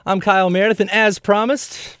I'm Kyle Meredith, and as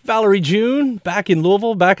promised, Valerie June, back in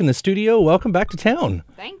Louisville, back in the studio. Welcome back to town.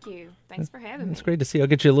 Thank you. Thanks for having me. It's great to see you. I'll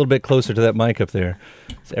get you a little bit closer to that mic up there.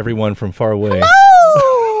 It's everyone from far away.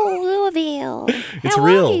 Hello, Louisville. It's How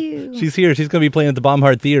real. Are you? She's here. She's going to be playing at the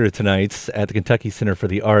Baumhart Theater tonight at the Kentucky Center for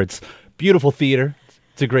the Arts. Beautiful theater.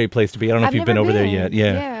 It's a great place to be. I don't know if you've been over there yet.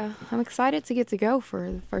 Yeah. I'm excited to get to go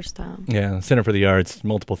for the first time. Yeah, Center for the Arts,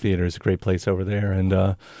 multiple theaters, a great place over there.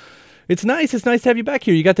 And it's nice. It's nice to have you back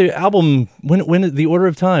here. You got the album, when The Order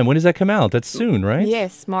of Time, when does that come out? That's soon, right?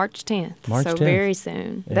 Yes, March 10th. March so 10th. Very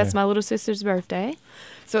soon. Yeah. That's my little sister's birthday.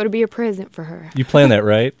 So it'll be a present for her. You plan that,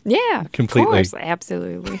 right? Yeah. Completely. Of course,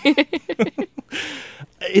 absolutely.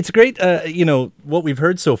 It's great, what we've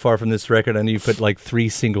heard so far from this record. I know you put like 3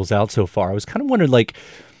 singles out so far. I was kind of wondering, like,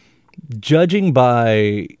 judging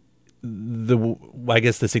by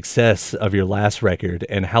the success of your last record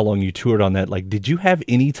and how long you toured on that, like, did you have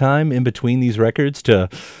any time in between these records to,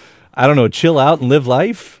 I don't know, chill out and live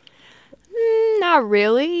life? Not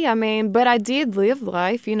really. I mean, but I did live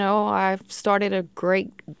life. You know, I started a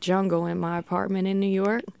great jungle in my apartment in New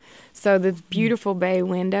York. So the beautiful bay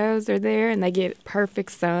windows are there and they get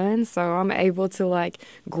perfect sun. So I'm able to like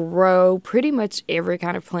grow pretty much every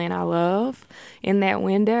kind of plant I love in that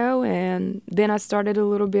window. And then I started a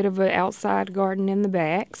little bit of an outside garden in the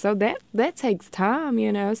back. So that takes time,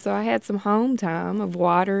 you know. So I had some home time of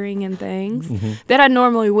watering and things that I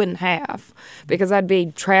normally wouldn't have because I'd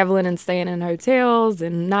be traveling and staying in hotels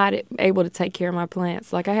and not able to take care of my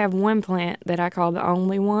plants. Like I have one plant that I call the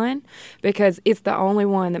only one because it's the only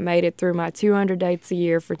one that made it through my 200 dates a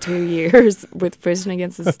year for 2 years with pushing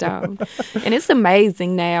against a stone. And it's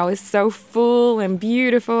amazing now. It's so full and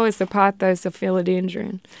beautiful. It's a pothos of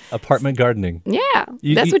philodendron. Apartment gardening. Yeah.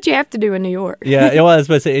 That's what you have to do in New York. Yeah, well, I was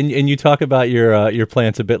about to say, and you talk about your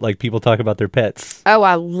plants a bit like people talk about their pets. Oh,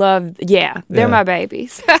 I love, they're my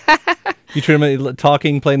babies. You treat them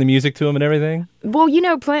talking, playing the music to them and everything? Well, you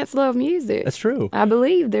know, plants love music. That's true. I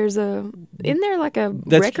believe isn't there like a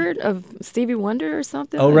record of Stevie Wonder or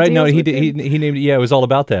something? Oh, right. No, he named it. Yeah, it was all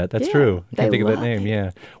about that. That's true. I can't think of that name.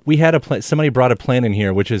 Yeah. We had a plant. Somebody brought a plant in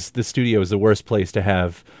here, which is the studio is the worst place to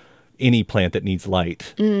have any plant that needs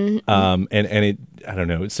light. And it, I don't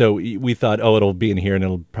know. So we thought, it'll be in here and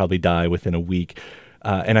it'll probably die within a week.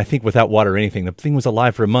 And I think without water or anything, the thing was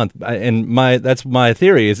alive for a month. And that's my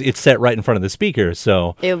theory is it's set right in front of the speaker.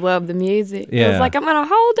 So it loved the music. Yeah. It was like, I'm going to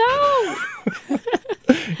hold on.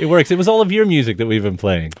 It works. It was all of your music that we've been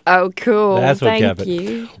playing. Oh, cool. That's what Thank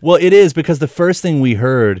you. Well, it is because the first thing we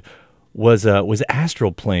heard was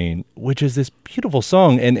Astral Plane, which is this beautiful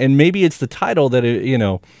song. And maybe it's the title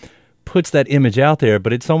that, puts that image out there,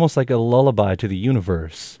 but it's almost like a lullaby to the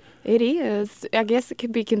universe. It is. I guess it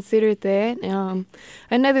could be considered that.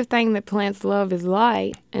 Another thing that plants love is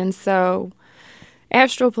light. And so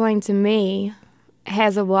astral plane to me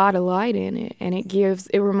has a lot of light in it. And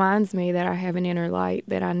it reminds me that I have an inner light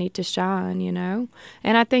that I need to shine, you know.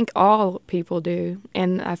 And I think all people do.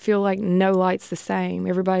 And I feel like no light's the same.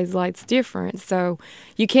 Everybody's light's different. So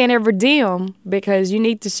you can't ever dim because you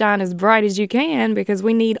need to shine as bright as you can because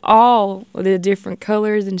we need all the different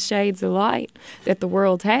colors and shades of light that the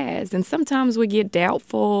world has. And sometimes we get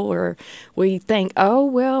doubtful or we think, oh,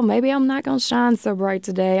 well, maybe I'm not going to shine so bright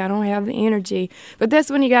today. I don't have the energy. But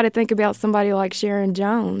that's when you got to think about somebody like Sharon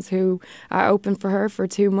Jones, who I opened for her for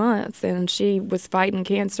 2 months, and she was fighting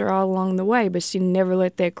cancer all along the way, but she never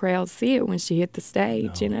let that crowd see it when she hit the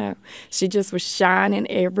stage, you know. She just was shining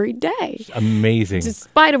every day. Amazing.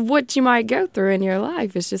 Despite of what you might go through in your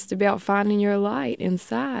life, it's just about finding your light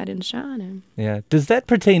inside and shining. Yeah. Does that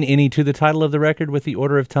pertain any to the title of the record with The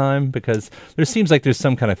Order of Time? Because there seems like there's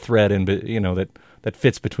some kind of thread in, that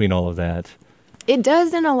fits between all of that. It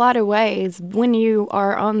does in a lot of ways when you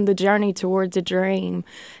are on the journey towards a dream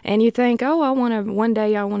and you think, one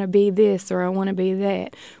day I want to be this or I want to be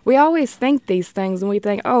that. We always think these things and we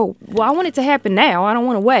think, I want it to happen now. I don't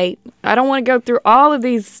want to wait. I don't want to go through all of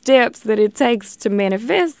these steps that it takes to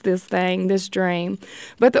manifest this thing, this dream.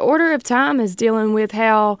 But the Order of Time is dealing with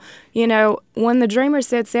how, when the dreamer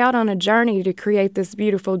sets out on a journey to create this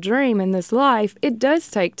beautiful dream in this life, it does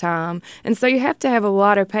take time. And so you have to have a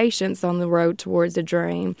lot of patience on the road towards a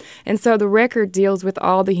dream. And so the record deals with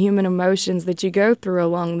all the human emotions that you go through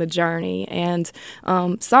along the journey. And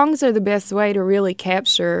songs are the best way to really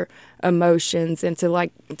capture emotions and to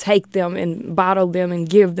take them and bottle them and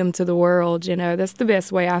give them to the world. That's the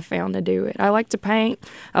best way I found to do it. I like to paint,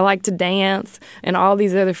 I like to dance, and all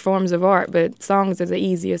these other forms of art, but songs are the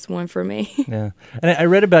easiest one for me. Yeah. And I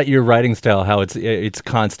read about your writing style, how it's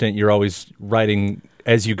constant. You're always writing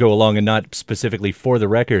as you go along and not specifically for the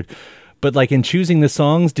record. But like in choosing the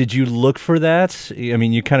songs, did you look for that? I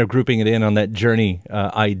mean, you kind of grouping it in on that journey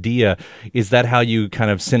idea. Is that how you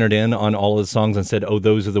kind of centered in on all of the songs and said, oh,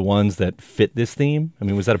 those are the ones that fit this theme? I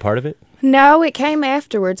mean, was that a part of it? No, it came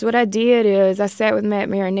afterwards. What I did is I sat with Matt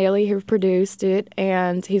Marinelli, who produced it,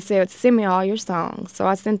 and he said, send me all your songs. So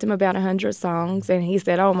I sent him about 100 songs, and he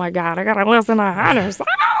said, oh, my God, I got to listen to 100 songs.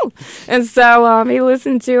 And so he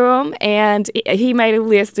listened to them, and he made a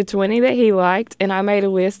list of 20 that he liked, and I made a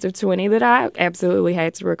list of 20 that I absolutely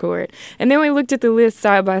had to record. And then we looked at the list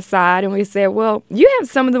side by side, and we said, well, you have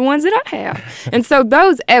some of the ones that I have. And so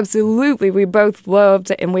those absolutely we both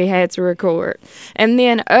loved, and we had to record. And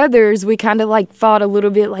then others, we kind of like fought a little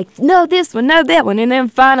bit like, no, this one, no, that one. And then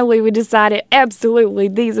finally we decided, absolutely,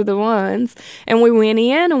 these are the ones. And we went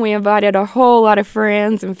in and we invited a whole lot of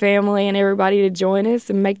friends and family and everybody to join us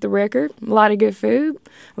and make the record. A lot of good food,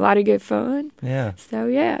 a lot of good fun. Yeah. So,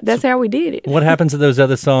 yeah, that's how we did it. What happens to those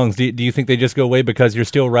other songs? Do you think they just go away because you're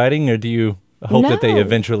still writing, or do you hope that they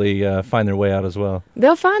eventually find their way out as well?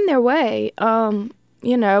 They'll find their way.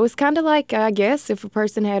 You know, it's kind of like, I guess, if a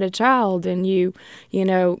person had a child and you give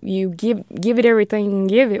it everything you can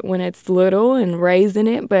give it when it's little and raising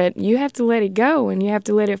it, but you have to let it go and you have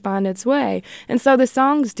to let it find its way. And so the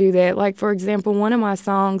songs do that. Like, for example, one of my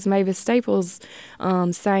songs, Mavis Staples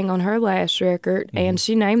sang on her last record, and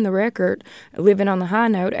she named the record Living on the High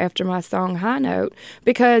Note after my song High Note,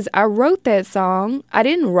 because I wrote that song. I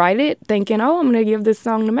didn't write it thinking, oh, I'm going to give this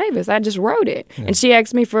song to Mavis. I just wrote it. Yeah. And she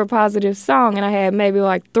asked me for a positive song, and I had maybe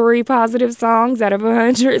like 3 positive songs out of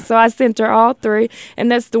 100, so I sent her all 3, and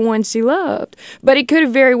that's the one she loved. But it could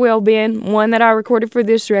have very well been one that I recorded for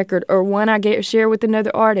this record or one I share with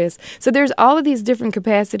another artist. So there's all of these different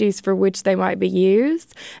capacities for which they might be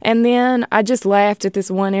used. And then I just laughed at this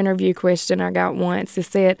one interview question I got once. It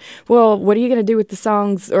said, well, what are you going to do with the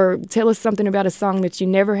songs, or tell us something about a song that you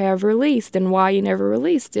never have released and why you never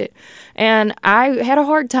released it. And I had a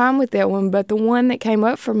hard time with that one, but the one that came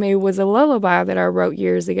up for me was a lullaby that I wrote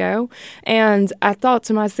years ago, and I thought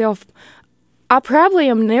to myself, I probably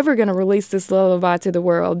am never going to release this lullaby to the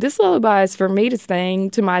world. This lullaby is for me to sing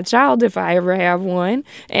to my child if I ever have one,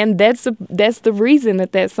 and that's the reason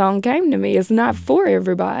that song came to me. It's not for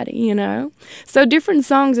everybody, you know. So different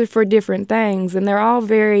songs are for different things, and they're all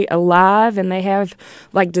very alive, and they have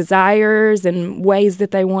like desires and ways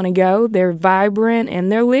that they want to go. They're vibrant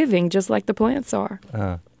and they're living just like the plants are.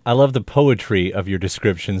 I love the poetry of your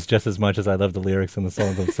descriptions just as much as I love the lyrics and the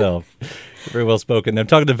songs themselves. Very well spoken. I'm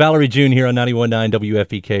talking to Valerie June here on 91.9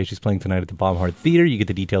 WFPK. She's playing tonight at the Baumhart Theater. You get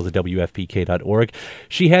the details at WFPK.org.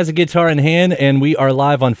 She has a guitar in hand, and we are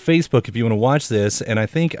live on Facebook if you want to watch this. And I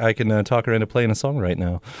think I can talk her into playing a song right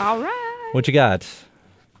now. All right. What you got?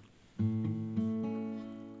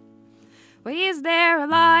 Well, is there a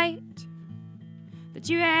light that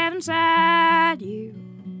you have inside you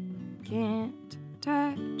can't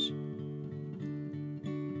touch?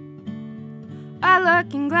 A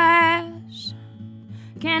looking glass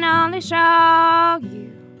can only show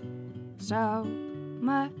you so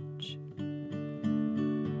much.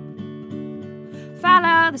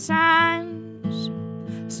 Follow the signs,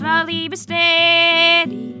 slowly but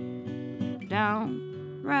steady, don't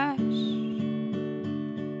rush.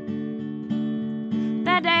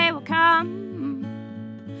 The day will come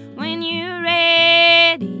when you're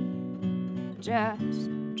ready, just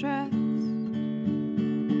trust.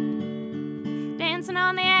 Dancing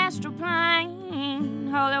on the astral plane,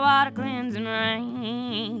 holy water cleansing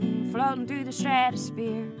rain, floating through the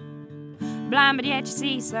stratosphere, blind but yet you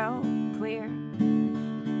see so clear.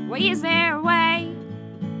 Well, is there a way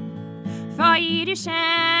for you to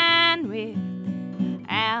shine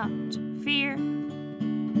without fear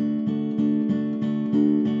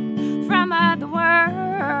from other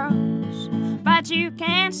worlds, but you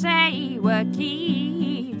can't say what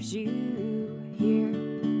keeps you here.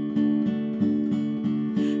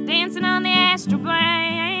 Dancing on the astral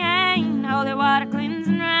plane, holy water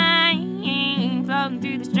cleansing rain, floating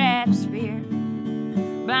through the stratosphere,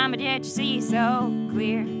 blind but yet you see so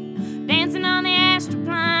clear. Dancing on the astral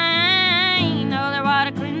plane, holy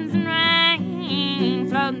water cleansing rain,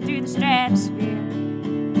 floating through the stratosphere,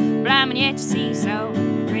 blind but yet you see so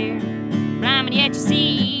clear. Blind but yet you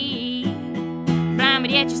see, blind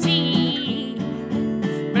but yet you see,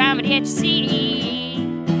 blind but yet you see,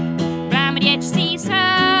 blind but yet you see so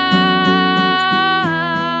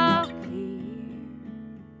clear.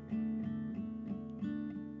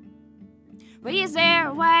 Well, is there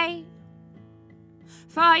a way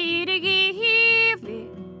for you to give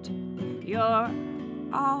it your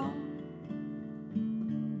all?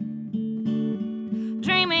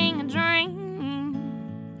 Dreaming a dream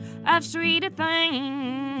of sweeter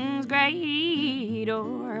things, great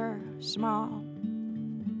or small.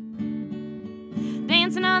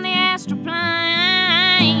 Dancing on the astral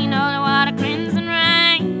plane, all the water cleansing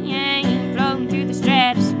rain, floating through the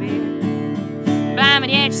stratosphere. Blind, but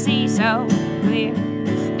yet you see so clear.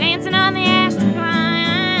 Dancing on the astral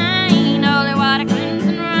plane, all the water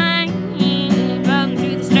cleansing rain, floating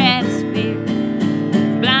through the stratosphere.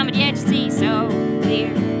 Blind, but yet you see so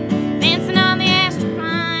clear. Dancing on the astral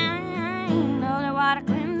plane, all the water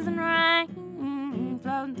cleansing rain,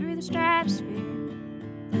 floating through the stratosphere.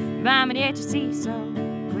 Blind, but yet you see so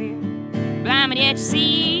clear. Blind, but yet you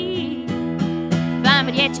see. Blind,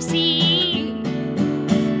 but yet you see.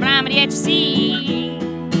 Blind, but yet you see.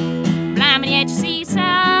 Blind, but yet you see so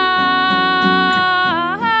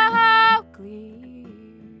clear.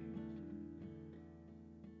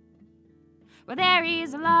 Well, there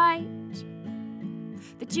is a light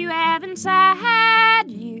that you have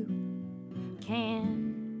inside you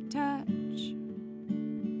can touch.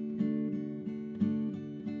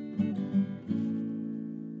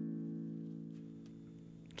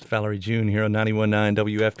 Valerie June here on 91.9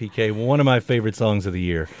 WFPK, one of my favorite songs of the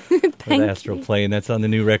year. With Astral Plane. That's on the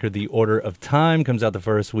new record, The Order of Time. Comes out the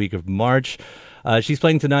first week of March. She's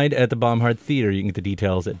playing tonight at the Baumhart Theater. You can get the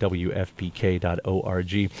details at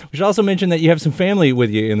WFPK.org. We should also mention that you have some family with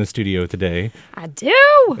you in the studio today. I do.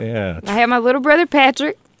 Yeah. I have my little brother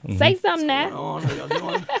Patrick. Mm-hmm. Say something now. How y'all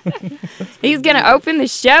doing? He's going to open the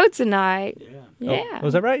show tonight. Yeah. Yeah. Oh,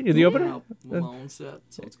 was that right? You're the opener? I'm on my own set,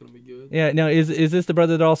 so it's going to be good. Yeah. Now, is this the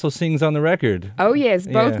brother that also sings on the record? Oh, yes.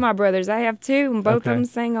 Both my brothers. I have two, and both Okay. of them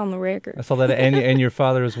sing on the record. I saw that. And your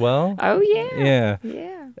father as well? Oh, yeah. Yeah.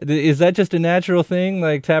 Yeah. Is that just a natural thing,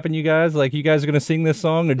 like tapping you guys? Like you guys are going to sing this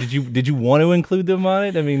song, or did you want to include them on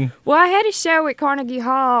it? I mean, well, I had a show at Carnegie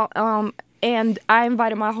Hall, and I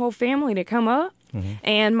invited my whole family to come up. Mm-hmm.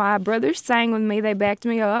 And my brothers sang with me. They backed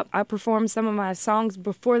me up. I performed some of my songs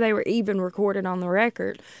before they were even recorded on the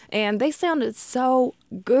record. And they sounded so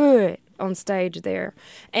good on stage there.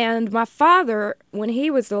 And my father, when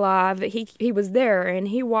he was alive, he was there, and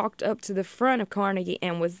he walked up to the front of Carnegie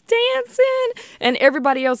and was dancing, and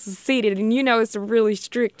everybody else was seated. And you know it's a really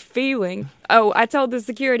strict feeling. Oh, I told the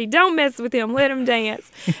security, don't mess with him, let him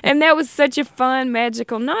dance. And that was such a fun,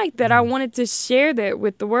 magical night that I wanted to share that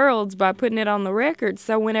with the world by putting it on the record.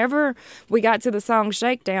 So whenever we got to the song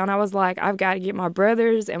Shakedown, I was like, I've got to get my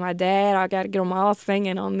brothers and my dad, I got to get them all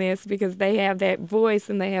singing on this because they have that voice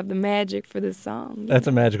and they have the magic for this song. That's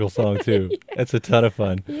a magical song, too. Yeah. That's a ton of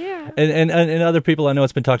fun. Yeah. And other people, I know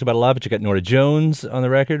it's been talked about a lot, but you got Nora Jones on the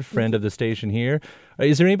record, friend of the station here.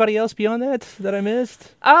 Is there anybody else beyond that I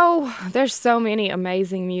missed? Oh, there's so many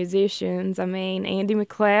amazing musicians. I mean, Andy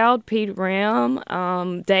McLeod, Pete Rim,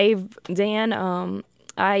 Dan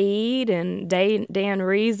Aid, and Dan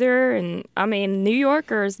Reeser, and I mean, New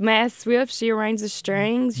Yorkers, Mass Swift, she arranged the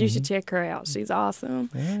strings. You should check her out. She's awesome.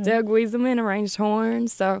 Yeah. Doug Wieselman arranged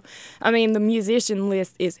horns. So, I mean, the musician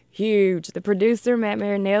list is huge. The producer, Matt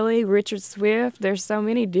Marinelli, Richard Swift, there's so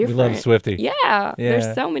many different. We love Swifty. Yeah,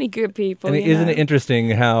 there's so many good people. And isn't it interesting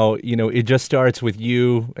how, it just starts with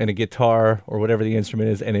you and a guitar or whatever the instrument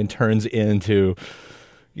is, and it turns into,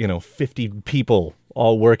 50 people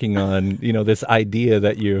all working on, this idea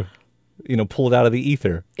that you pulled out of the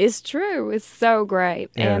ether. It's true. It's so great.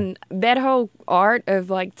 Yeah. And that whole art of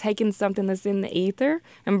like taking something that's in the ether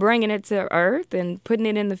and bringing it to earth and putting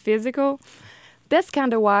it in the physical, that's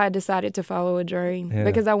kind of why I decided to follow a dream,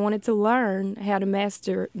 because I wanted to learn how to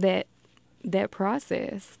master that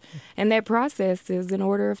process. And that process is an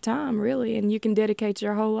order of time, really, and you can dedicate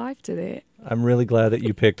your whole life to that. I'm really glad that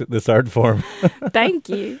you picked this art form. Thank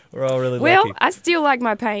you. We're all really lucky. Well, I still like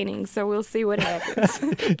my paintings, so we'll see what happens.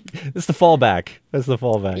 It's the fallback. That's the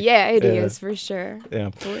fallback. Yeah, it is, for sure. Yeah.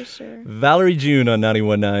 For sure. Valerie June on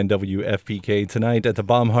 91.9 WFPK tonight at the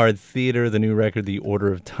Baumhart Theater, the new record, The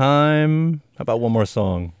Order of Time. How about one more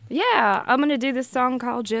song? Yeah, I'm going to do this song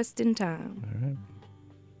called Just in Time. All right.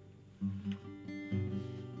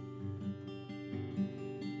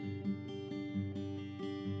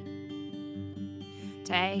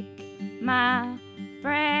 Take my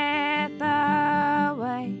breath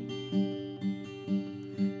away,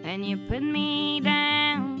 and you put me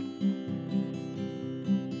down.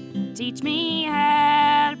 Teach me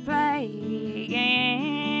how to play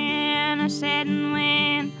again. I said, and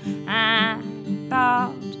when I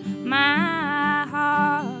thought my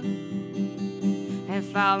heart had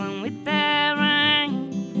fallen with the rain,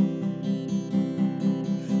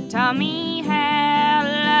 taught me how to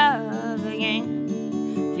love again.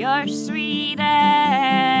 Your sweet eyes,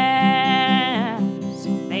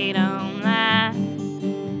 they don't lie,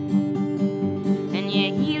 and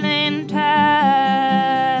your healing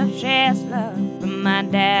touch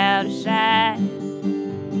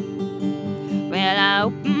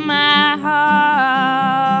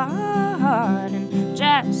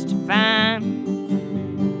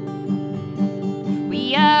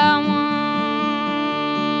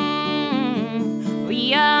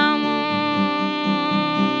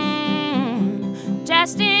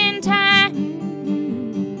just in time.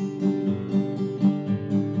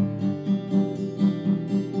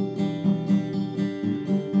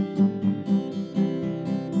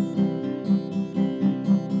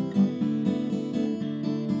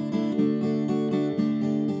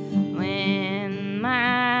 When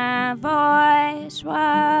my voice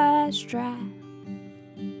was dry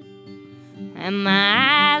and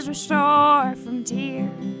my eyes were sore from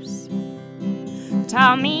tears,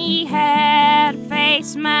 taught me how to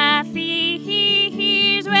face my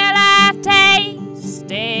fears. Well, I've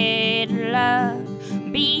tasted love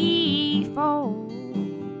before,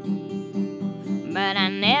 but I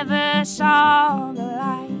never saw the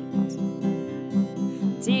light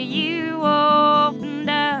till you opened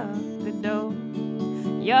up the door.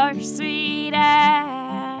 Your sweet eyes,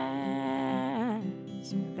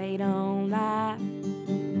 they don't lie,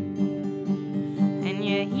 and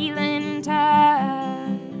your healing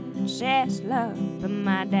touch sets love but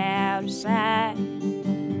my doubt aside.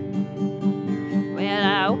 Well,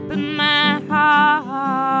 I opened my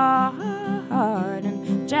heart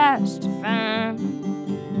and just to find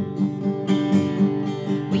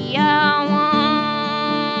we are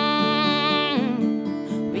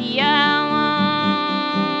one, we are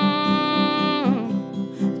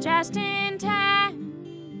one, just in time.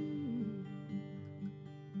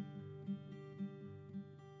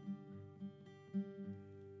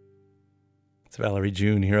 It's Valerie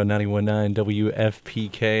June here on 91.9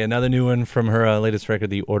 WFPK. Another new one from her latest record,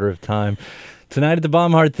 The Order of Time. Tonight at the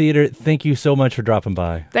Baumhart Theater. Thank you so much for dropping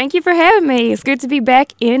by. Thank you for having me. It's good to be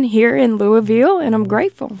back in here in Louisville, and I'm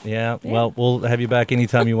grateful. Yeah, well, we'll have you back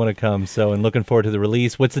anytime you want to come. So, and looking forward to the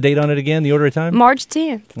release. What's the date on it again? The Order of Time? March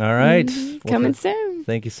 10th. All right. Coming soon.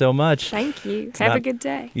 Thank you so much. Thank you. Have a good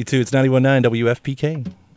day. You too. It's 91.9 WFPK.